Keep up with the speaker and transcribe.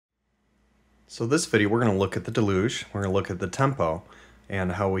So this video we're going to look at the Deluge, we're going to look at the tempo,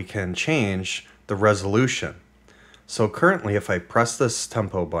 and how we can change the resolution. So currently if I press this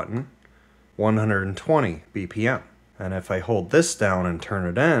tempo button, 120 BPM. And if I hold this down and turn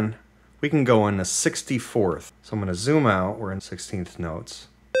it in, we can go into 64th. So I'm going to zoom out, we're in 16th notes.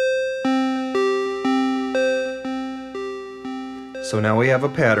 So now we have a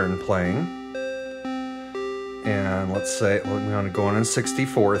pattern playing. And let's say we want to go in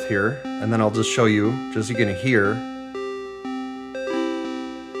 64th here, and then I'll just show you, just so you can hear.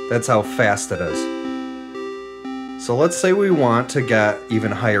 That's how fast it is. So let's say we want to get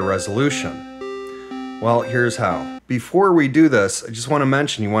even higher resolution. Well, here's how. Before we do this, I just want to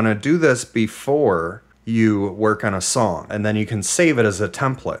mention you want to do this before you work on a song, and then you can save it as a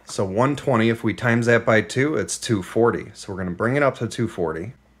template. So 120, if we times that by 2, it's 240. So we're going to bring it up to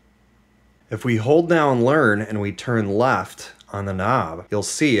 240. If we hold down learn and we turn left on the knob, you'll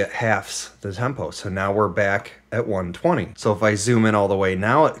see it halves the tempo. So now we're back at 120. So if I zoom in all the way,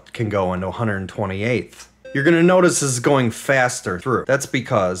 now it can go into 128th. You're gonna notice this is going faster through. That's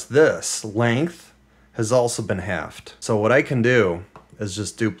because this length has also been halved. So what I can do is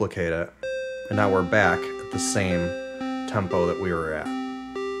just duplicate it. And now we're back at the same tempo that we were at.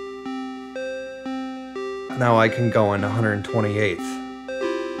 Now I can go into 128th.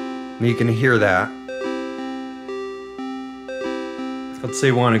 And you can hear that. Let's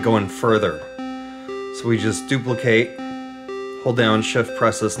say we want to go in further. So we just duplicate, hold down, shift,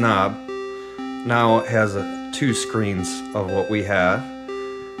 press this knob. Now it has two screens of what we have.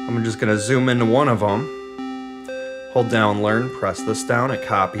 I'm just going to zoom into one of them. Hold down, learn, press this down, it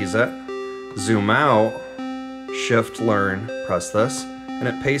copies it. Zoom out, shift, learn, press this, and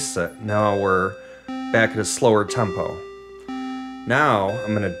it pastes it. Now we're back at a slower tempo. Now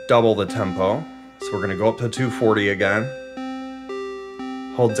I'm going to double the tempo, so we're going to go up to 240 again.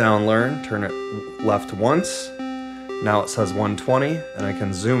 Hold down learn, turn it left once. Now it says 120, and I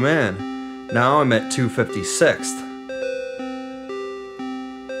can zoom in. Now I'm at 256th.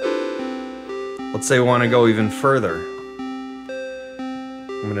 Let's say we want to go even further.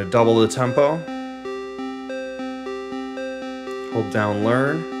 I'm going to double the tempo. Hold down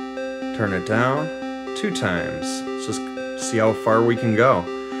learn, turn it down 2 times. It's just see how far we can go.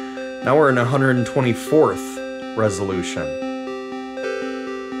 Now we're in 124th resolution.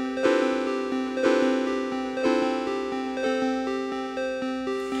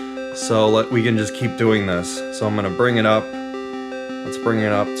 So we can just keep doing this. So I'm going to bring it up. Let's bring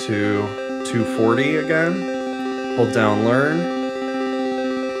it up to 240 again. Hold down learn.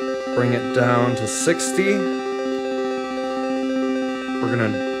 Bring it down to 60. We're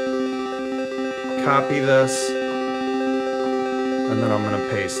going to copy this. And then I'm going to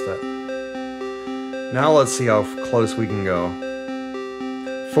paste it. Now let's see how close we can go.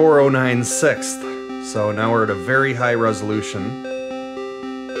 409/6. So now we're at a very high resolution.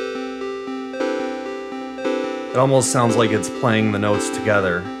 It almost sounds like it's playing the notes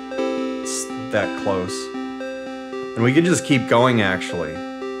together. It's that close. And we can just keep going actually.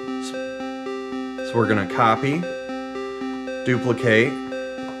 So we're going to copy, duplicate,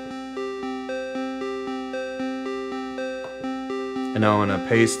 and now I'm going to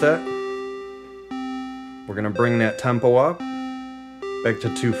paste it. We're going to bring that tempo up, back to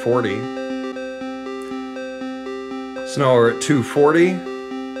 240. So now we're at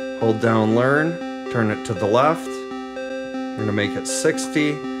 240, hold down learn, turn it to the left. We're going to make it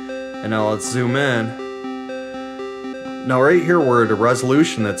 60, and now let's zoom in. Now right here we're at a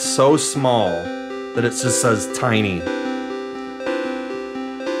resolution that's so small that it just says tiny.